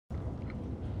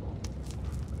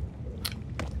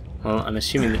Well, I'm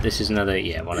assuming that this is another,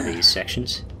 yeah, one of these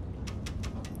sections.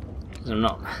 I'm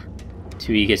not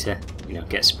too eager to, you know,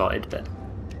 get spotted, but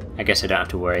I guess I don't have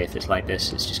to worry if it's like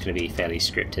this. It's just going to be fairly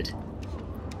scripted.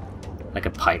 Like a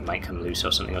pipe might come loose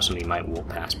or somebody might walk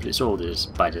past, but it's all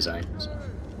by design, so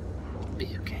it'll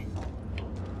be okay.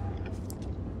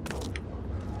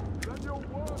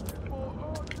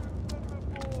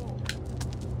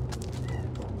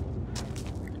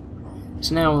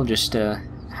 So now we'll just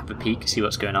have a peek, see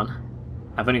what's going on.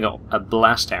 I've only got a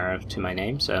blast arrow to my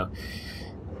name, so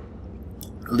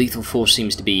lethal force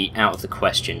seems to be out of the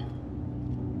question.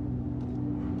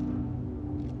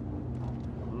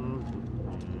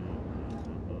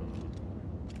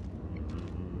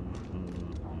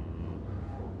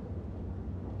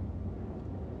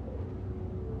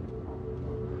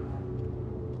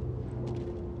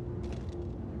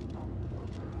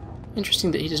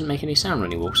 Interesting that he doesn't make any sound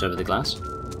when he walks over the glass.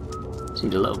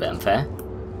 Seems a little bit unfair.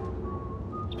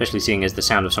 Especially seeing as the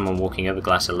sound of someone walking over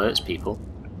glass alerts people.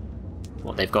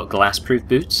 What, they've got glass-proof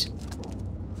boots?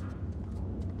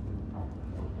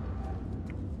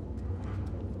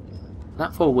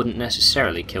 That fall wouldn't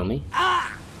necessarily kill me.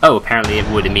 Oh, apparently it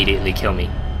would immediately kill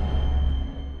me.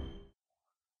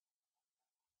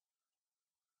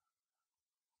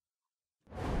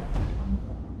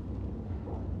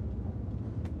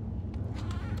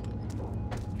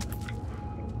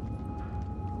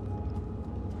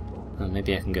 Well,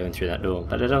 maybe I can go in through that door,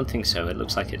 but I don't think so. It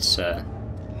looks like it's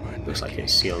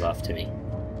sealed off to me.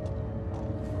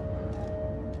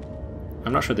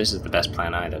 I'm not sure this is the best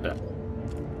plan either, but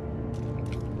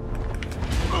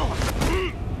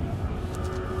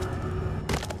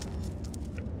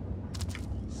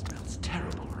smells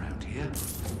terrible around here.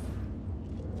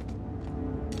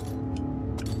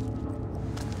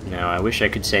 now I wish I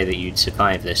could say that you'd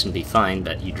survive this and be fine,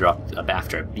 but you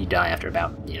die after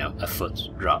about, you know, a foot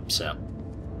drop, so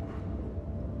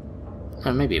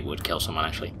maybe it would kill someone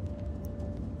actually.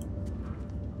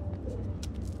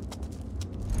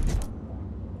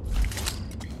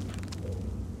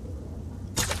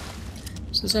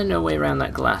 So is there no way around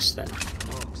that glass then?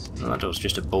 Well, that door's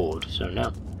just a board, so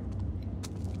no.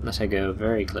 Unless I go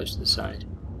very close to the side.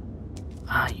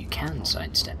 Ah, you can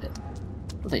sidestep it.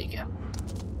 Well, there you go.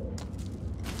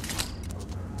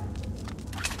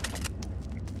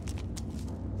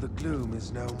 The gloom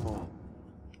is no more.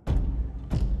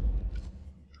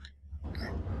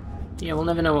 Yeah, we'll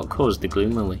never know what caused the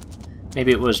gloom, will we?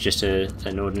 Maybe it was just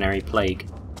an ordinary plague.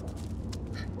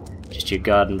 Just your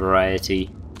garden variety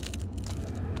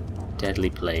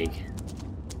deadly plague.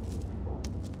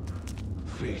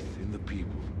 Faith in the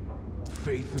people.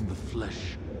 Faith in the flesh.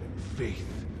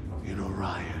 Faith in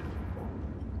Orion.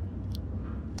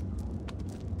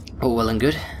 All well and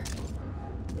good.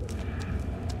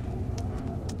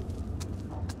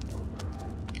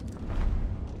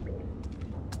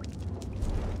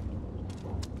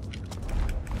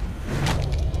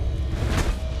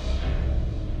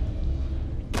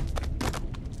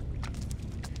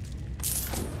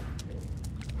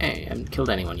 Hey, I haven't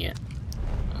killed anyone yet.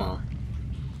 Well,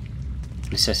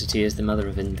 necessity is the mother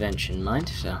of invention, mind,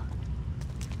 so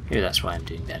maybe that's why I'm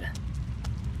doing better.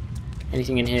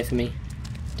 Anything in here for me?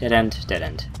 Dead end, dead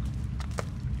end.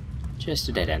 Just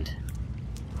a dead end.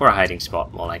 Or a hiding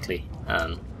spot, more likely.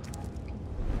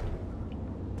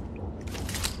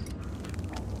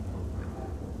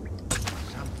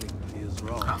 Something feels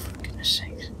wrong. Oh, for goodness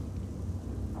sakes.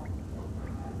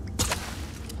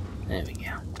 There we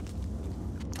go.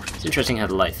 It's interesting how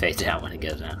the light fades out when it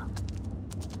goes out.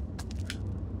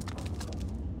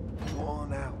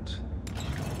 Worn out.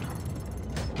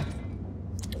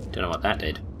 Don't know what that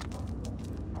did.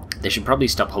 They should probably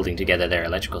stop holding together their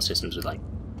electrical systems with, like,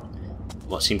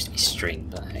 what seems to be string,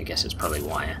 but I guess it's probably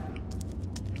wire.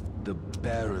 The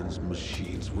Baron's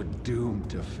machines were doomed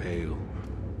to fail.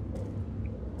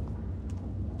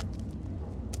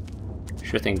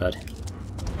 Sure thing, bud.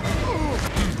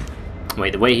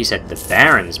 Wait, the way he said the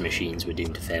Baron's machines were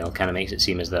doomed to fail kind of makes it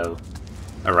seem as though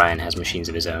Orion has machines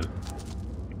of his own.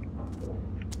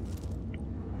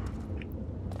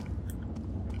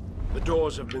 The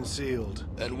doors have been sealed.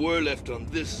 And we're left on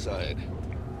this side,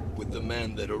 with the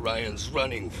man that Orion's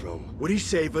running from. Would he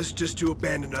save us just to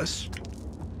abandon us?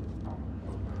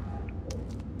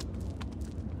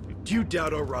 Do you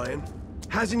doubt Orion?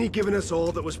 Hasn't he given us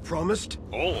all that was promised?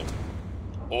 All.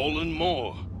 All and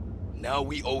more. Now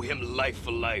we owe him life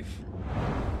for life.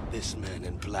 This man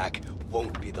in black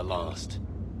won't be the last.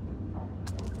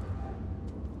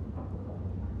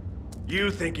 You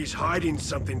think he's hiding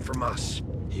something from us?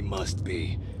 He must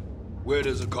be. Where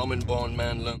does a common-born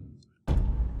man learn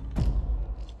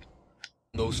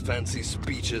those fancy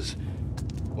speeches,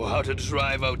 or how to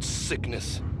drive out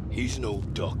sickness. He's no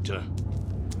doctor.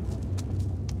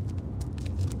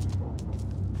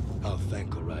 I'll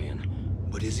thank Orion,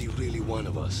 but is he really one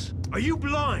of us? Are you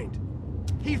blind?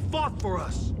 He fought for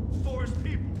us, for his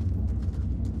people.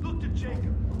 Look to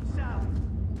Jacob, Sally,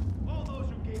 all those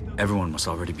who gave them... Everyone must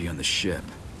already be on the ship,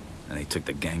 and they took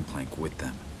the gangplank with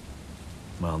them.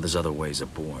 Well, there's other ways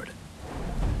aboard.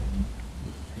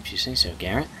 If you say so,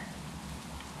 Garrett.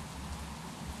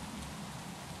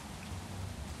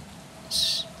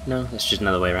 No, that's just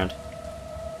another way around.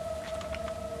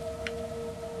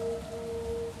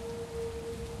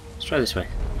 Let's try this way.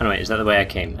 Oh no, wait, is that the way I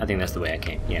came? I think that's the way I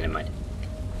came. Yeah, never mind.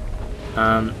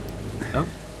 Oh.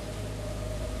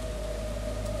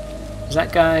 Is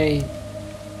that guy,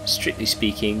 strictly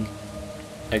speaking,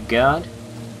 a god?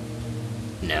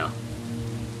 No.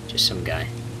 Just some guy.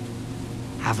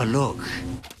 Have a look.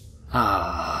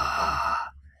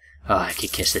 Ah. Oh, I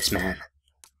could kiss this man.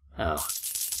 Oh.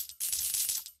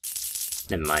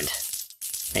 Never mind.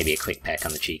 Maybe a quick peck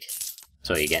on the cheek. That's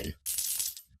all you're getting.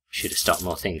 Should have stopped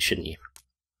more things, shouldn't you?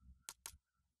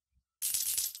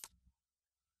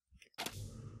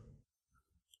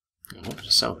 What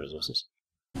to sell resources?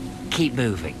 Keep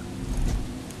moving.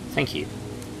 Thank you.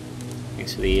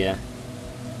 Thanks for the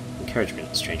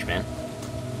encouragement, strange man.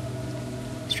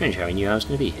 Strange how he knew I was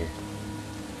going to be here.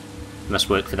 Must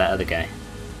work for that other guy.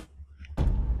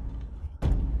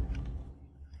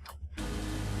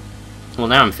 Well,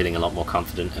 now I'm feeling a lot more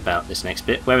confident about this next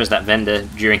bit. Where was that vendor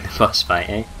during the boss fight,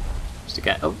 eh? Just a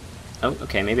guy. Oh,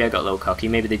 okay, maybe I got a little cocky.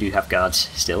 Maybe they do have guards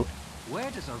still.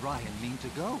 Where does Orion mean to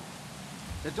go?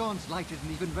 The Dawn's light isn't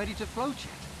even ready to float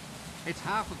yet. It's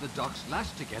half of the docks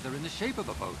lashed together in the shape of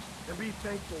a boat. And be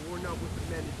thankful we're not with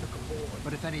the men who took aboard.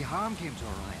 But if any harm came to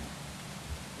Orion,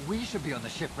 we should be on the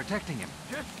ship protecting him.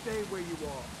 Just stay where you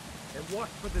are, and watch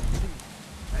for the sea,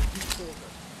 as he told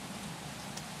us.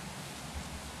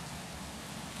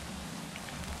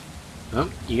 Oh,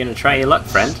 you gonna try your luck,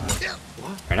 friend?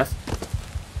 What? Fair enough.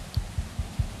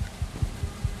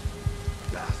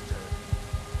 Bastard.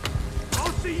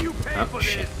 I'll see you pay Oh, for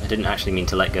shit. this. I didn't actually mean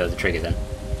to let go of the trigger then.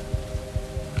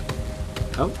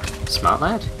 Oh, smart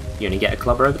lad. You only get a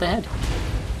clobber over the head.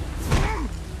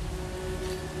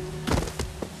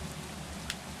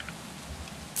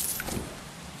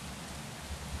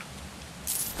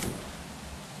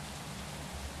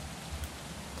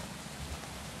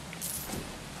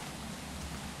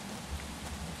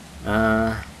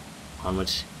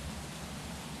 Onwards.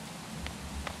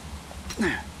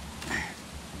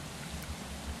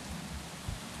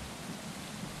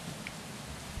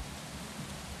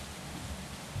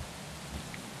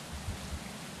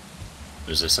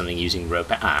 Was there something using rope?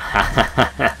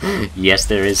 Ah, yes,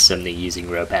 there is something using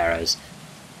rope arrows.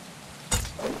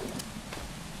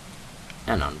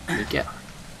 And on we go.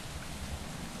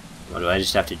 What, do I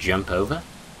just have to jump over?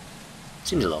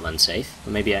 Seems a little unsafe.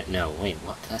 Or maybe I... No, wait,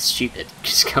 what? That's stupid.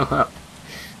 Just go up.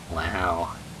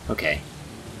 Wow. Okay.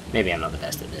 Maybe I'm not the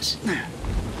best at this.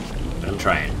 But I'm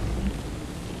trying.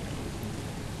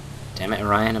 Damn it,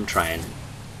 Orion, I'm trying.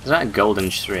 Is that a golden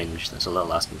syringe? That's a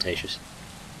little ostentatious.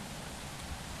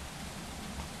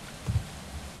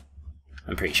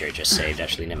 I'm pretty sure it just saved,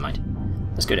 actually. Never mind.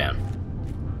 Let's go down.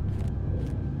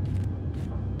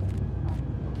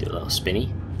 Do a little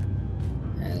spinny.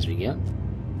 As we go.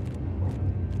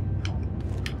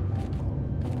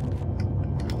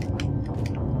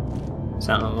 Is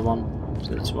that another one? Is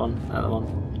it this one? Another one?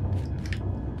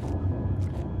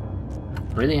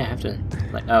 Really? I have to...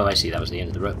 like, oh, I see. That was the end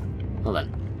of the rope. Well then.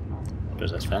 I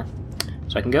suppose that's fair.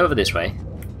 So I can go over this way.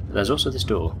 But there's also this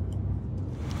door.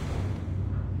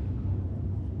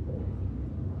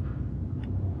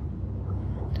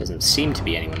 Doesn't seem to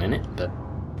be anyone in it, but...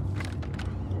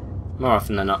 more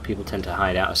often than not, people tend to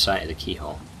hide out of sight of the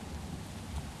keyhole.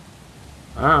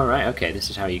 Oh, right, okay.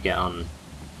 This is how you get on...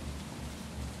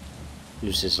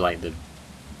 This is like the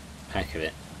back of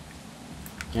it.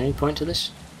 Any point to this?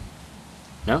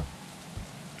 No?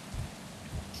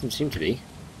 Doesn't seem to be.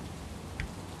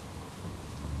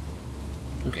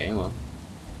 Okay, well.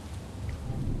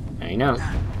 Now you know.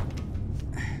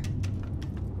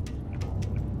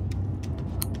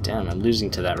 Damn, I'm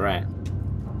losing to that rat.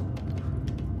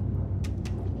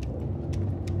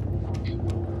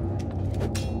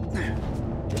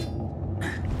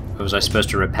 Or was I supposed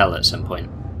to repel at some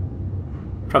point?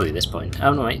 Probably this point.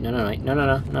 Oh no, wait, no,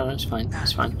 it's fine,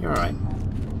 it's fine, you're alright.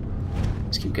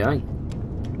 Let's keep going.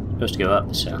 Supposed to go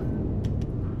up, so...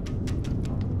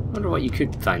 wonder what you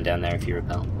could find down there if you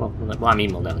repel. Well, I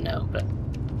mean, we'll never know, but...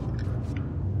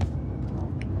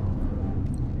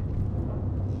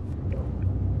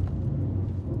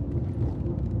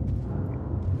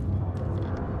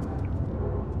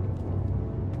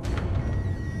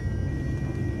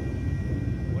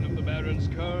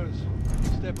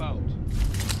 step out.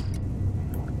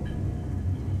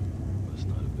 Must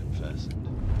not have been fastened.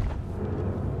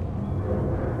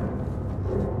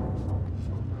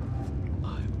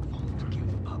 I won't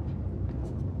give up.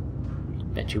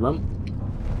 Bet you won't.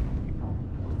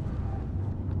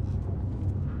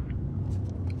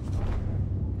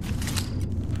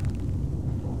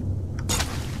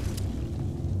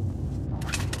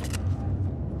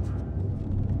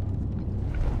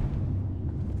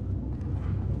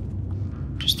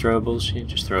 Just throwables? Yeah,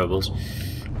 just throwables.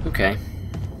 Okay.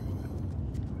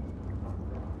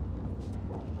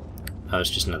 Oh, it's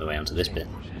just another way onto this bit.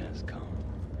 Has come.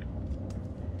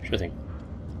 Sure thing.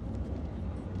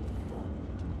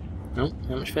 Oh,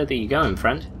 how much further are you going,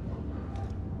 friend?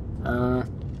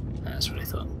 That's what I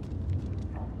thought.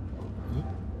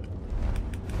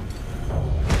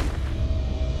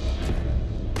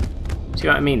 See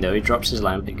what I mean, though? He drops his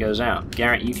lamp, it goes out.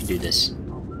 Garrett, you can do this.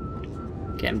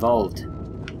 Get involved.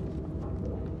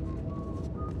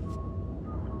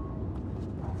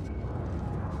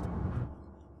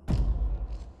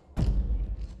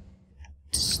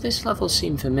 Does this level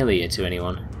seem familiar to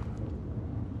anyone?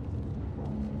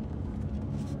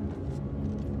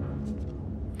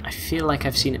 I feel like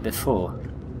I've seen it before.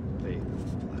 Faith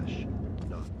in the flesh,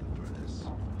 not the furnace.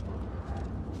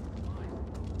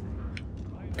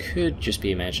 Could just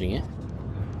be imagining it.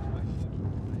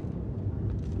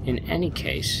 In any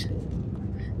case,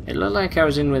 it looked like I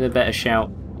was in with a better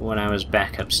shout when I was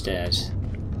back upstairs.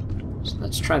 So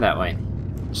let's try that way.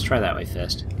 Let's try that way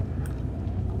first.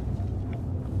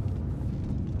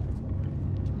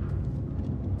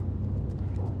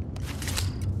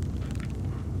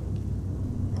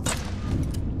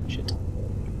 Shit.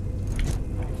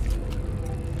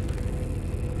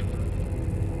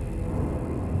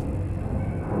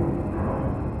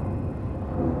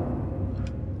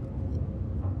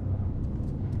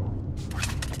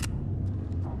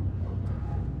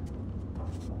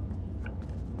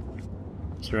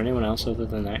 Is there anyone else other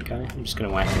than that guy? I'm just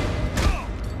gonna whack him.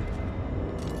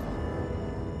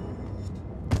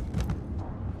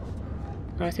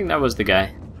 I think that was the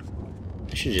guy.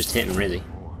 I should have just hit him, really.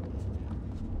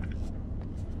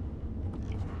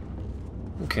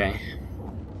 Okay.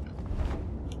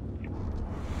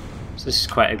 So this is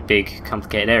quite a big,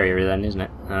 complicated area then, isn't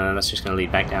it? That's just going to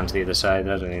lead back down to the other side.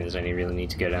 I don't think there's any real need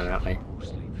to go down that way.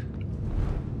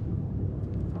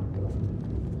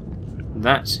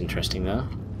 That's interesting, though.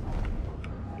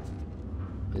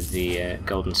 The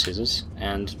golden scissors,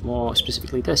 and more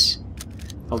specifically this.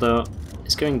 Although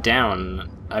it's going down,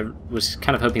 I was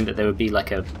kind of hoping that there would be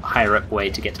like a higher up way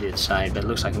to get to the other side, but it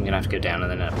looks like I'm going to have to go down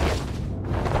and then up again.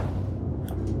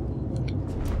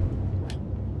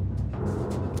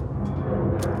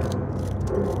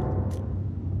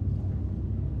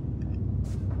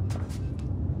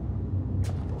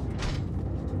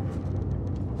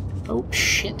 Oh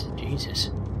shit,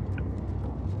 Jesus.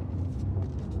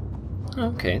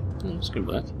 Okay, that's good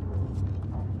work.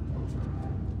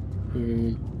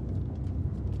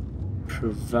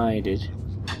 Provided.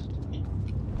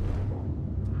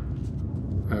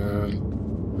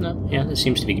 No, yeah, this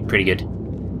seems to be pretty good.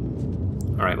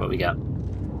 Alright, what we got?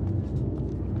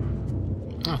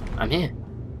 Oh, I'm here.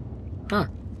 Huh.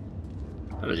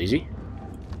 That was easy.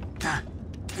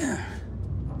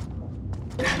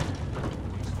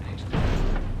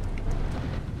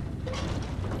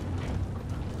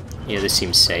 Yeah, this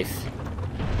seems safe.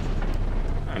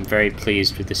 I'm very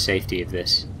pleased with the safety of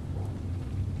this.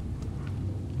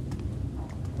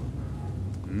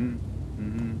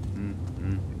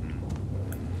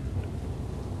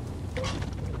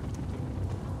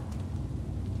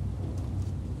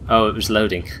 Oh, it was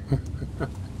loading. Of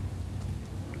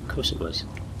course it was.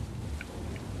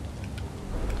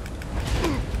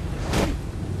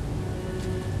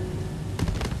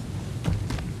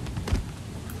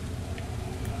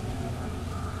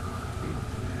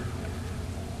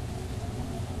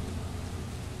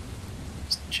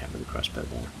 Chat with the crossbow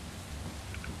there.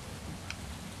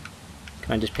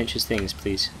 Can I just pinch his things,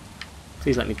 please?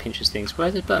 Please let me pinch his things. Where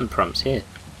are the button prompts? Here.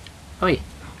 Oi!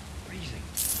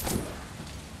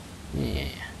 Yeah.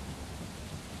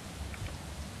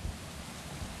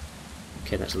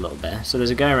 Okay, that's a little bear. So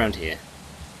there's a guy around here.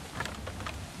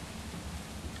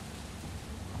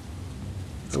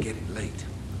 It's getting late.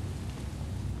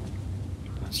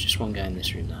 That's just one guy in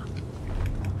this room now.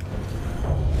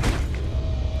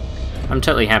 I'm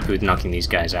totally happy with knocking these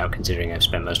guys out, considering I've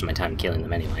spent most of my time killing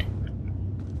them anyway.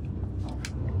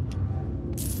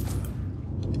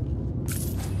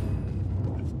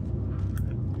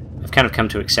 I've kind of come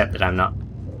to accept that I'm not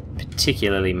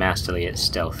particularly masterly at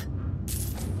stealth.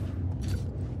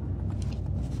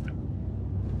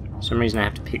 some reason I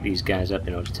have to pick these guys up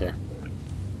in order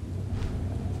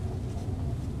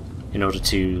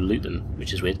to loot them,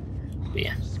 which is weird. But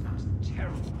yeah.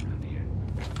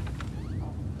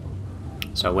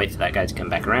 So I'll wait for that guy to come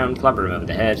back around, clobber him over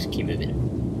the head, keep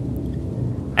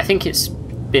moving. I think it's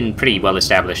been pretty well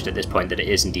established at this point that it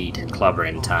is indeed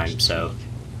clobbering time, so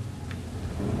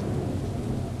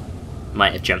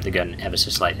might have jumped the gun ever so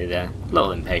slightly there. A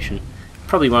little impatient.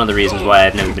 Probably one of the reasons why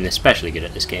I've never been especially good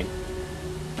at this game.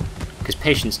 Because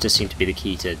patience does seem to be the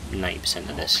key to 90%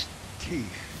 of this.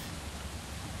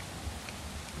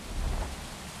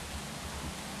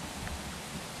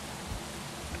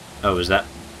 Oh, was that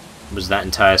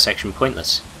entire section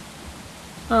pointless?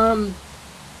 Gods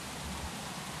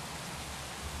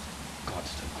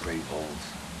to graveholds.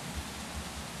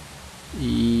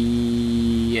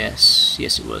 Yes,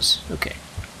 it was. Okay.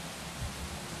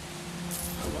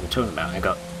 What am I talking about? I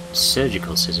got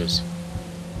surgical scissors.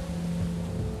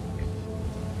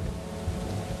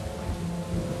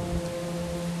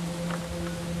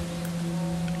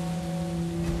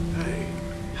 Hey,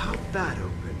 how'd that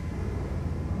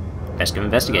open? Best go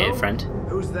investigate it, friend.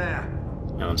 Who's there?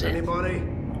 No one's here. Anybody?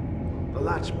 The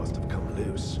latch must have come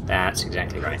loose. That's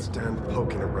exactly right. Can't stand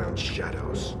poking around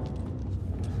shadows.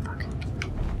 Fuck.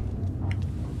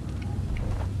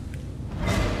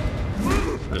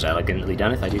 That was elegantly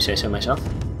done, if I do say so myself.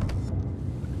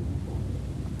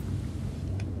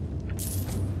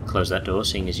 Close that door,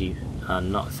 seeing as you are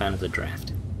not a fan of the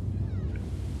draft.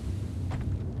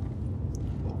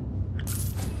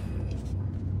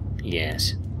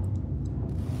 Yes.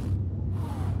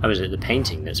 Oh, is it the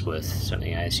painting that's worth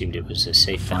something? I assumed it was a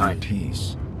safe behind.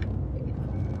 Piece.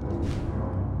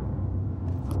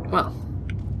 Well,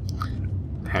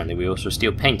 apparently we also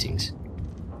steal paintings.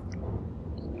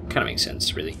 Kind of makes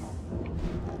sense, really.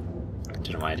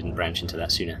 Don't know why I didn't branch into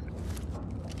that sooner.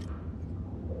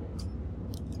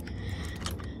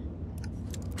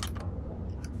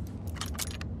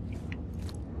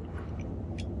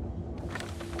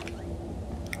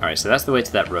 Alright, so that's the way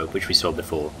to that rope, which we saw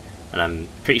before. And I'm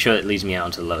pretty sure it leads me out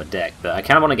onto the lower deck, but I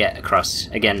kind of want to get across,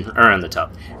 again, around the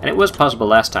top. And it was possible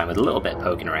last time with a little bit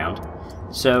poking around,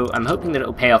 so I'm hoping that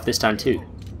it'll pay off this time too.